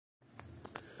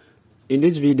In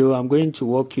this video, I'm going to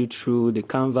walk you through the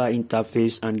CANVA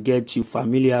interface and get you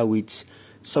familiar with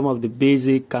some of the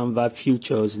basic CANVA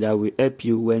features that will help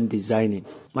you when designing.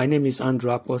 My name is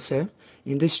Andrew Akpose.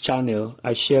 In this channel,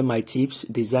 I share my tips,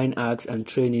 design hacks, and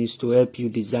trainings to help you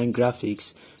design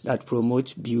graphics that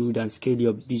promote, build, and scale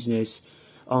your business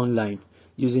online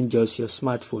using just your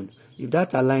smartphone. If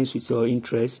that aligns with your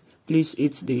interest, please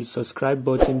hit the subscribe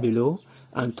button below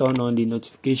and turn on the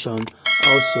notification.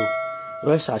 Also,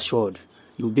 rest assured,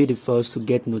 you'll be the first to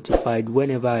get notified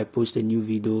whenever I post a new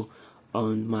video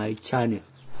on my channel.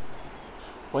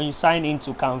 When you sign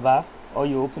into CANVA or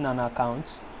you open an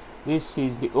account, this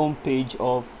is the home page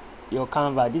of your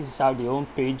CANVA. This is how the home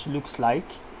page looks like.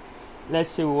 Let's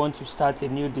say we want to start a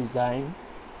new design.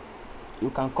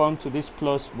 You can come to this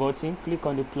plus button, click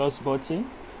on the plus button.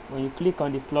 When you click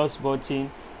on the plus button,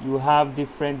 you have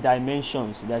different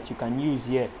dimensions that you can use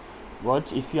here.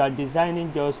 But if you are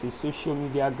designing just a social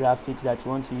media graphics that you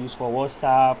want to use for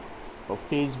WhatsApp, for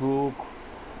Facebook,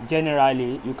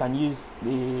 generally you can use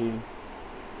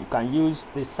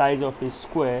the size of a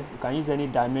square. You can use any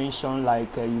dimension,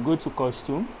 like you go to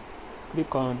custom,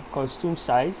 click on custom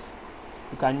size.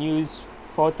 You can use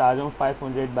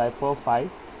 4500 by 45.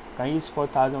 You can use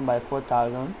 4000 by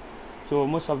 4000. So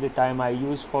most of the time I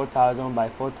use 4000 by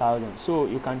 4000. So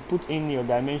you can put in your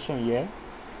dimension here,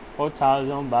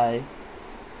 4000 by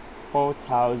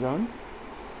 4000.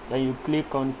 Then you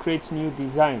click on create new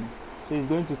design. So it's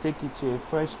going to take you to a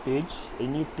fresh page, a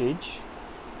new page.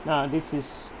 Now this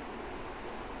is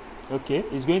okay.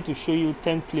 It's going to show you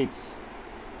templates.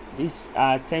 These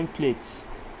are templates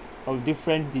of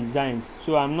different designs.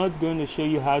 So I'm not going to show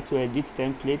you how to edit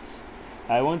templates.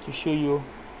 I want to show you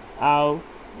how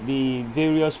the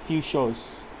various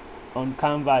features on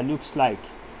CANVA looks like.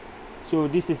 So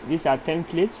these are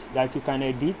templates that you can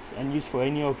edit and use for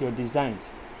any of your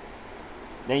designs.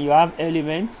 Then you have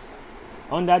elements.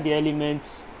 Under the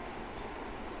elements,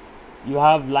 you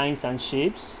have lines and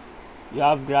shapes, you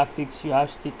have graphics, you have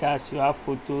stickers, you have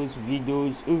photos,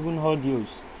 videos, even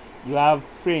audios. You have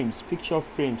frames, picture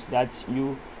frames that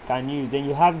you can use. Then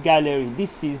you have gallery.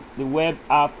 This is the web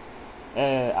app.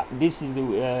 This is the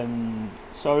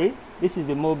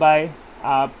mobile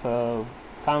app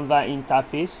CANVA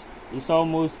interface. It's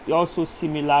also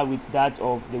similar with that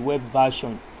of the web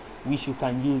version, which you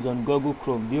can use on Google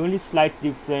Chrome. The only slight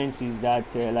difference is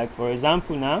that, like for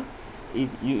example, now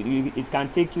it can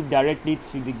take you directly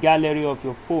to the gallery of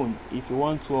your phone if you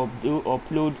want to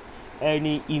upload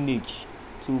any image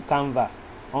to CANVA.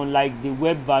 Unlike the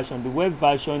web version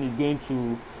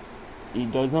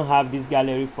it does not have this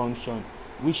gallery function,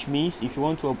 which means if you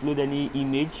want to upload any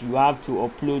image, you have to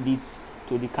upload it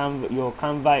to the your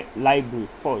CANVA library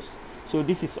first. So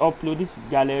this is upload, this is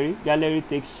gallery. Gallery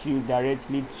takes you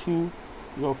directly to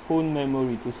your phone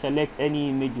memory to select any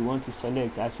image you want to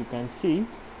select. As you can see,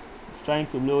 it's trying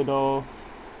to load all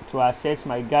to access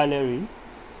my gallery.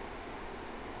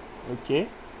 Okay,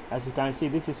 as you can see,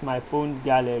 this is my phone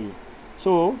gallery.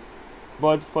 So,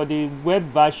 but for the web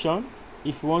version,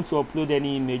 if you want to upload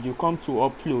any image, you come to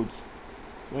upload.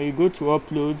 When you go to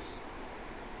uploads,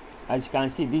 as you can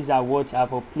see, these are what I've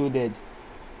uploaded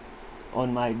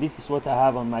on my, this is what I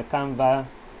have on my CANVA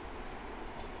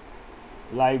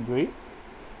library.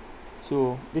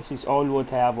 So this is all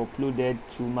what I have uploaded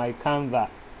to my CANVA.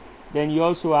 Then you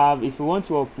also have, if you want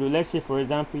to upload, let's say for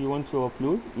example you want to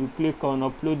upload, you click on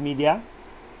upload media.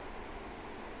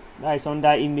 That is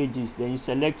under images. Then you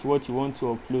select what you want to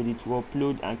upload. It will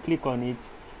upload, and click on it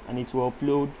and it will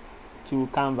upload to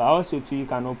CANVA. Also too, you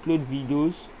can upload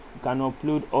videos, you can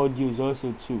upload audios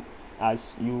also too,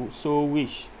 as you so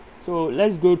wish. So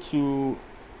let's go to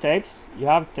text. You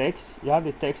have text, you have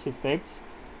the text effects,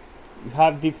 you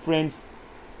have different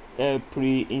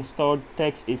pre-installed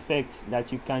text effects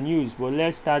that you can use. But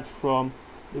let's start from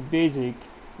the basic.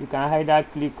 You can either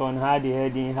click on add the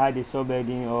heading, add the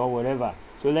subheading, or whatever.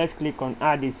 So let's click on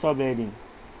add a subheading.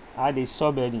 Add a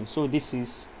subheading. So this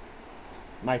is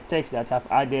my text that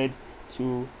I've added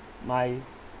to my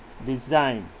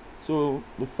design. So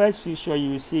the first feature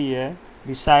you see here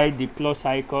beside the plus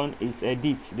icon is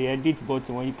edit, the edit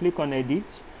button. When you click on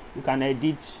edit, you can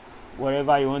edit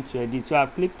whatever you want to edit. So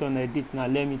I've clicked on edit. Now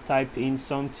let me type in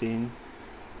something.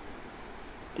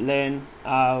 Learn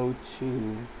how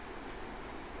to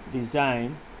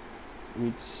design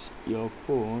with your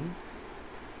phone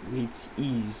with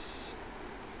ease.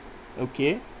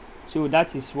 Okay, so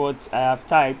that is what I have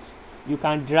typed. You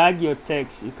can drag your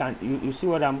text. You see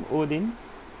what I'm holding,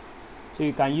 so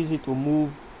you can use it to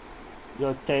move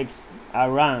your text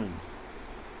around.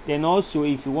 Then also,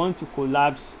 if you want to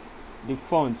collapse the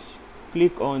font,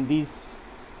 click on this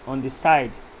on the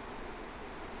side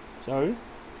sorry,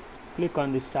 click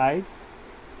on the side.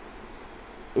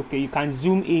 Okay, you can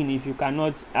zoom in if you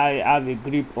cannot have a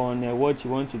grip on what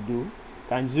you want to do. You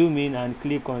can zoom in and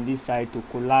click on this side to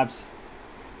collapse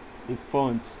the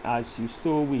font as you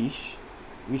so wish,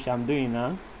 which I'm doing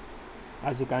now.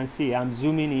 As you can see, I'm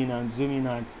zooming in and zooming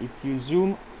out. If you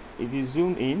zoom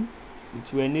in,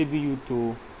 it will enable you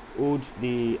to hold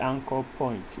the anchor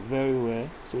point very well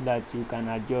so that you can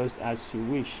adjust as you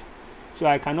wish. So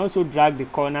I can also drag the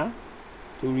corner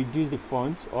to reduce the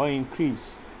font or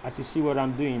increase. As you see what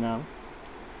I'm doing now,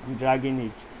 I'm dragging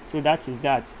it. So that is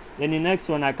that. Then the next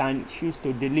one, I can choose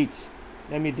to delete.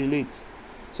 Let me delete.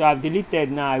 So I've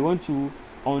deleted. Now I want to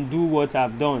undo what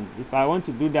I've done. If I want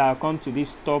to do that, I'll come to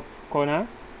this top corner.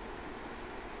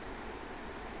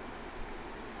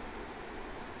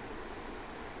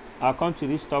 I'll come to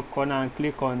this top corner and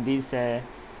click on this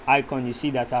icon. You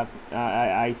see that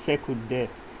I circled there.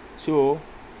 So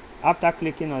after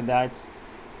clicking on that,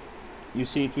 you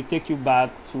see it will take you back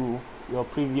to your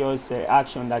previous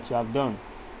action that you have done.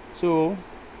 So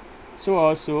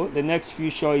also the next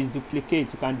feature is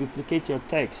duplicate. You can duplicate your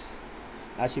text.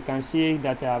 As you can see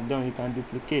that I have done, you can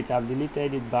duplicate. I've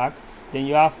deleted it back. Then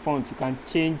you have font. You can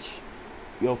change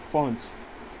your font.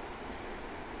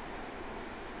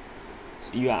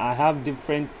 So there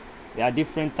are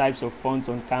different types of fonts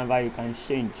on Canva you can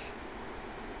change.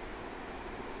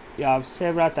 You have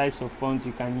several types of fonts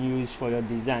you can use for your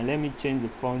design. Let me change the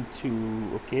font to,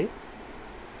 okay,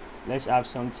 let's have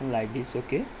something like this.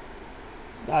 Okay,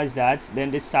 that's that.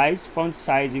 Then the size, font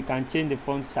size, you can change the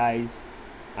font size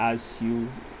as you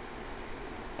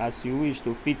wish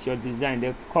to fit your design.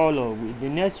 The color, the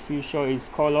next feature is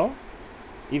color.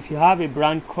 If you have a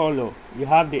brand color, you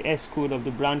have the S code of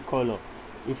the brand color.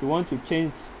 If you want to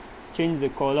change the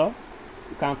color,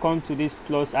 you can come to this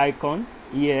plus icon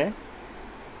here.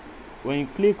 When you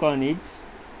click on it,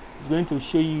 it's going to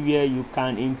show you where you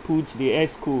can input the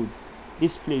S code.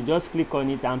 This place, just click on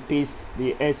it and paste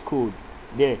the S code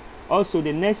there. Also,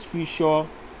 the next feature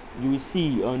you will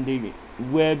see on the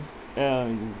web,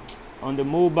 on the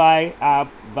mobile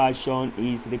app version,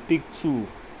 is the pick tool.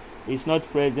 It's not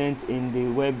present in the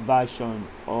web version.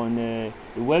 On the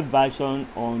web version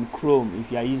on Chrome,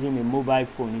 if you are using a mobile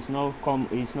phone, it's not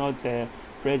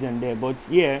present there. But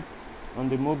here on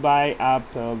the mobile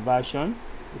app version,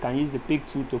 you can use the pick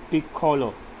tool to pick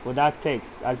color for that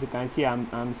text. As you can see,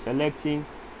 I'm selecting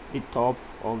the top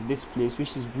of this place,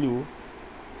 which is blue.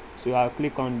 So I'll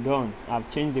click on done. I've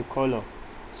changed the color.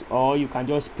 So, or you can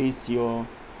just paste the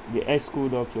S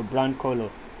code of your brand color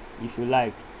if you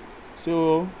like.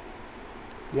 So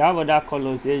you have other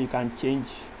colors here you can change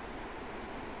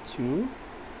to.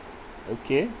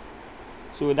 Okay,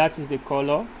 so that is the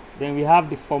color. Then we have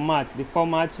the format. The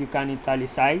format, you can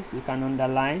italicize, you can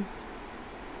underline,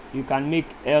 you can make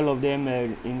all of them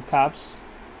in caps.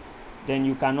 Then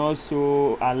you can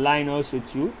also align also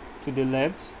to the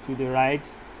left, to the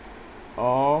right,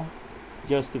 or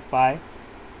justify.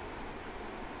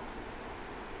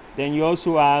 Then you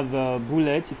also have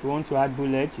bullets. If you want to add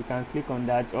bullets, you can click on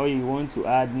that, or you want to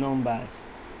add numbers.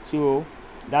 So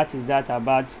that is that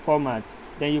about format.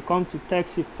 Then you come to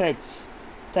text effects.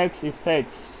 Text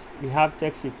effects, we have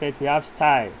text effects, we have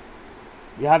style,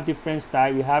 we have different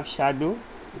style, we have shadow.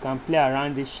 You can play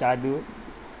around this shadow, you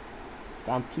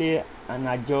can play and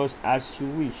adjust as you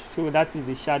wish. So that is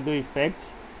the shadow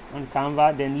effect on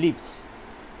Canva. Then lift,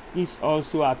 this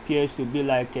also appears to be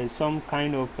like some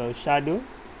kind of shadow,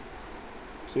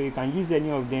 so you can use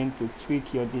any of them to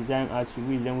tweak your design as you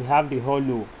wish. Then we have the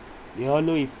hollow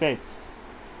effect,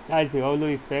 that is the hollow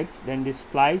effect. Then the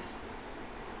splice,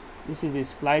 this is the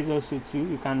splice also too,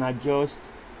 you can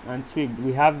adjust and tweak.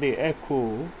 We have the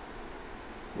echo,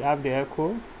 we have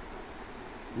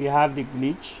the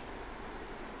glitch,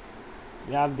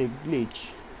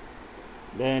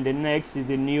 then the next is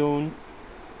the neon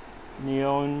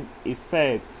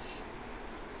effect,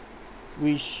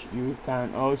 which you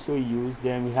can also use.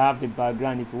 Then we have the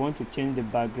background. If you want to change the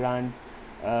background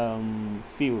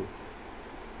fill,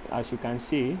 as you can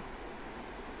see,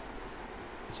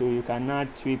 so you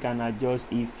cannot tweak and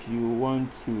adjust if you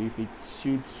want to, if it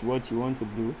suits what you want to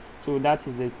do. So that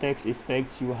is the text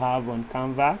effect you have on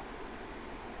Canva.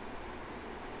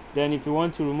 Then if you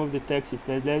want to remove the text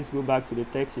effect, let's go back to the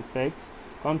text effect,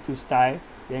 come to style,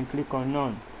 then click on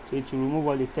none. So it will remove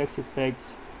all the text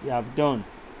effects you have done.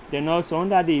 Then also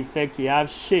under the effect we have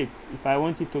shape. If I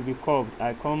want it to be curved,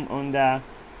 I come under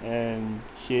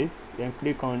shape, then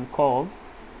click on curve.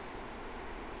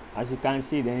 As you can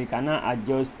see, then you cannot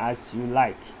adjust as you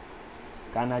like.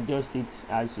 You can adjust it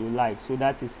as you like. So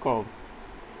that is curve.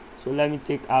 So let me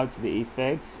take out the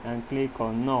effects and click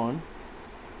on none.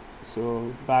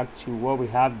 So back to what we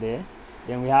have there.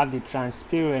 Then we have the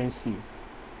transparency.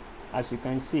 As you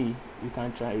can see, you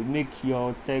can try make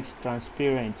your text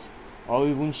transparent, or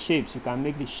even shapes. You can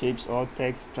make the shapes or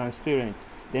text transparent.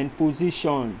 Then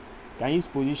position. You can use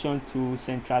position to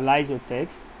centralize your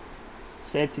text.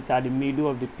 Set it at the middle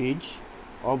of the page,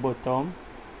 or bottom,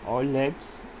 or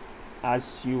left,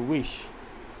 as you wish.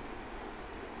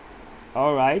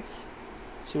 Alright,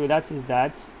 so that is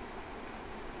that.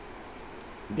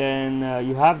 Then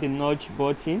you have the nudge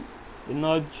button. The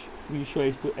nudge feature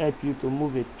is to help you to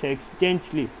move the text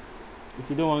gently. If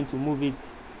you don't want to move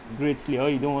it greatly, or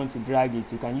you don't want to drag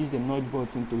it, you can use the nudge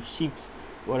button to shift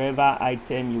whatever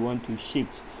item you want to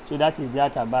shift. So that is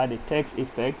that about the text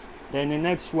effect. Then the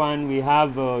next one, we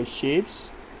have shapes.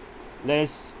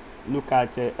 Let's look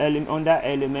at under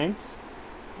elements.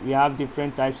 We have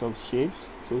different types of shapes.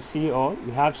 So see all,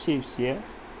 we have shapes here.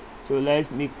 So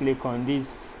let me click on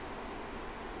this.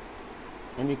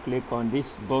 Let me click on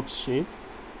this box shape.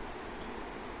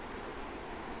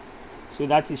 So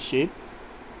that is shape.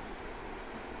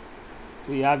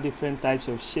 So you have different types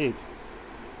of shape.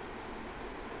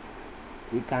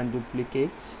 We can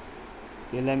duplicate.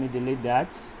 Okay, let me delete that.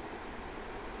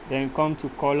 Then come to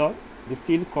color. The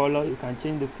fill color, you can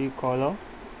change the fill color.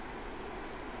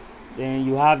 Then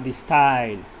you have the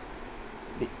style.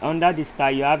 Under the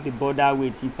style, you have the border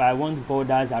width. If I want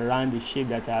borders around the shape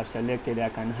that I have selected, I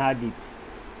can add it.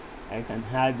 I can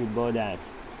add the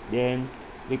borders. Then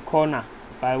the corner,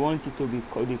 if I want it to be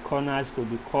the corners to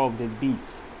be curved a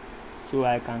bit, so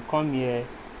I can come here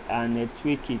and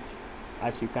tweak it,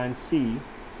 as you can see.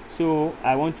 So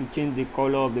I want to change the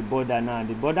color of the border now.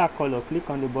 The border color, click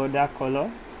on the border color.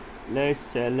 Let's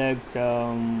select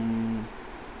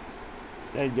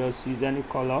let's just use any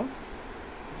color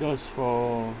just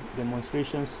for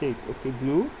demonstration's sake. Okay,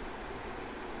 blue,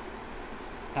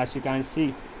 as you can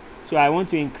see. So I want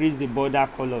to increase the border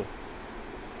color,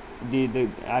 the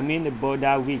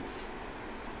border width.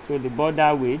 So the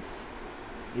border width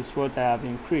is what I have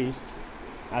increased,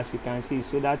 as you can see.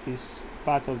 So that is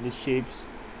part of the shapes,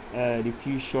 the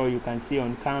feature you can see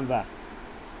on Canva.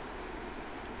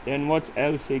 Then what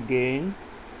else again?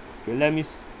 Okay, let me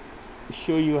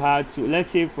show you how to, let's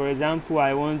say for example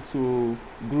I want to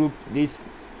group this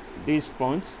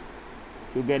font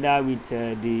together with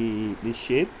the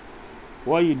shape.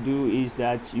 What you do is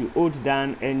that you hold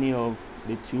down any of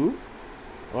the two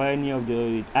or any of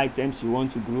the items you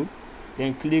want to group,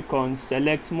 then click on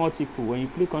select multiple. When you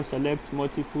click on select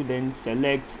multiple, then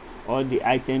select all the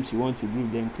items you want to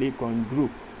group, then click on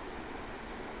group.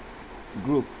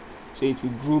 So it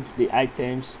will group the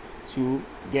items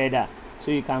together, so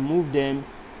you can move them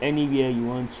anywhere you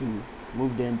want to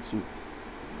move them to.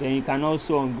 Then you can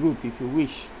also ungroup if you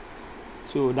wish.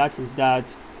 So that is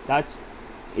that.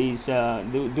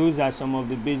 Those are some of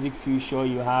the basic features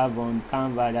you have on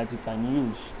Canva that you can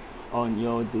use on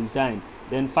your design.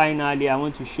 Then finally, I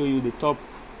want to show you the top.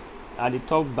 At the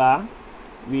top bar,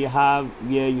 we have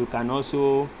where you can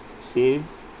also save.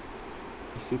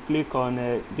 If you click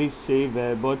on this save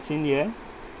button here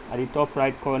at the top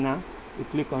right corner, you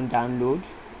click on download.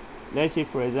 Let's say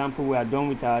for example we are done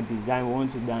with our design, we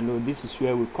want to download. This is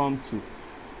where we come to.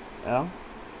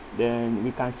 Then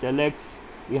we can select.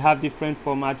 We have different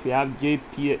formats. We have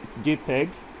JPEG,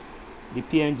 the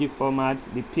PNG format,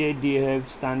 the PDF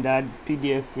standard,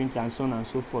 PDF print, and so on and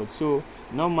so forth. So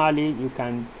normally you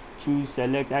can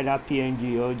select either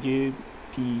PNG or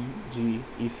JPG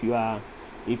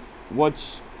if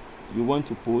what you want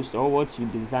to post or what you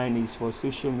design is for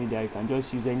social media. You can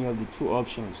just use any of the two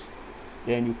options.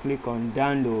 Then you click on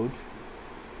download.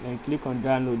 Then click on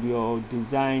download. Your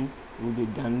design will be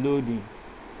downloading,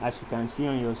 as you can see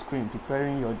on your screen,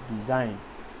 preparing your design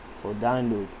for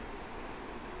download.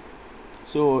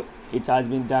 So it has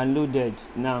been downloaded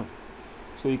now,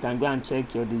 so you can go and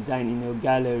check your design in your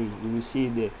gallery. You will see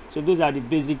it there. So those are the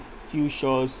basic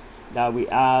features that we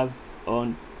have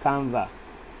on Canva.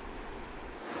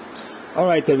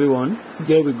 Alright everyone,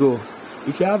 there we go.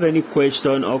 If you have any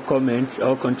question or comments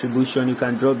or contribution, you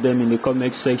can drop them in the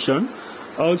comment section.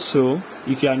 Also,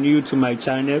 if you are new to my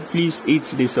channel, please hit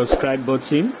the subscribe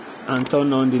button and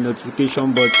turn on the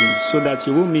notification button so that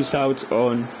you won't miss out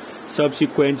on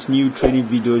subsequent new training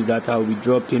videos that I will be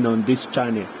dropping on this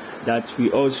channel that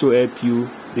will also help you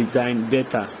design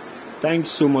better. Thanks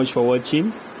so much for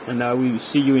watching, and I will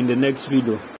see you in the next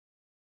video.